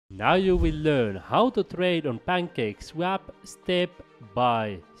Now you will learn how to trade on PancakeSwap step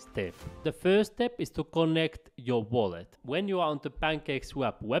by step. The first step is to connect your wallet. When you are on the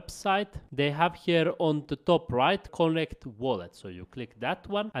PancakeSwap website, they have here on the top right connect wallet. So you click that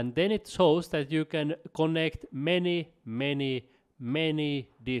one and then it shows that you can connect many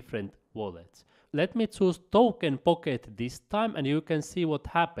different wallets. Let me choose Token Pocket this time and you can see what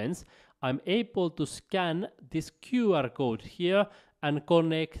happens. I'm able to scan this QR code here and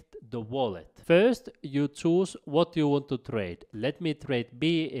connect the wallet. First, you choose what you want to trade. Let me trade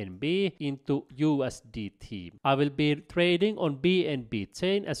BNB into USDT. I will be trading on BNB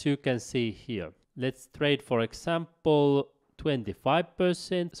chain as you can see here. Let's trade, for example,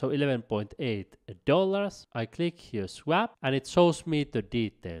 25%, so $11.8. I click here swap and it shows me the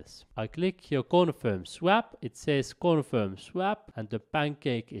details. I click here confirm swap. It says confirm swap and the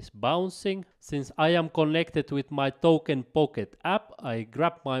pancake is bouncing. Since I am connected with my Token Pocket app, I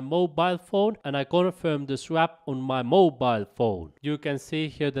grab my mobile phone and I confirm the swap on my mobile phone. You can see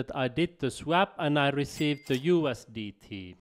here that I did the swap and I received the USDT.